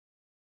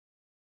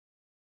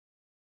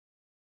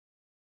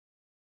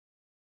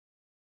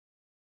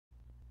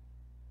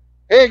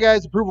Hey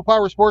guys,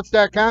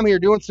 ApprovalPowerSports.com here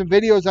doing some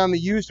videos on the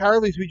used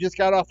Harleys we just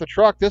got off the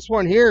truck. This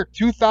one here,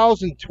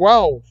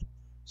 2012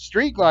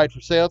 Street Glide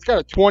for sale. It's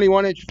got a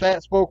 21-inch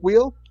fat spoke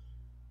wheel.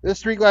 This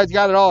Street Glide's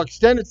got it all.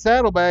 Extended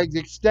saddlebags,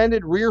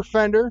 extended rear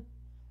fender.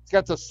 It's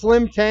got the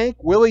slim tank,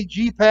 Willie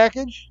G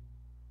package,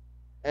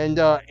 and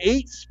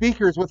 8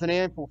 speakers with an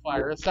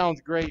amplifier. It sounds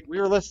great. We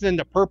were listening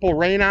to Purple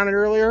Rain on it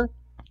earlier.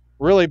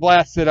 Really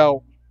blasted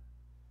out.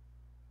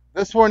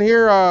 This one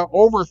here,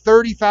 over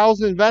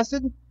 30,000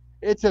 invested.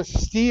 It's a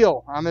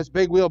steal on this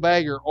big wheel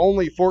bagger,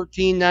 only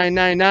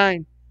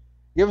 $14,999.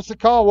 Give us a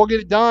call. We'll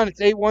get it done.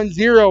 It's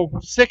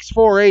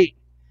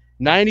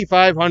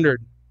 810-648-9500.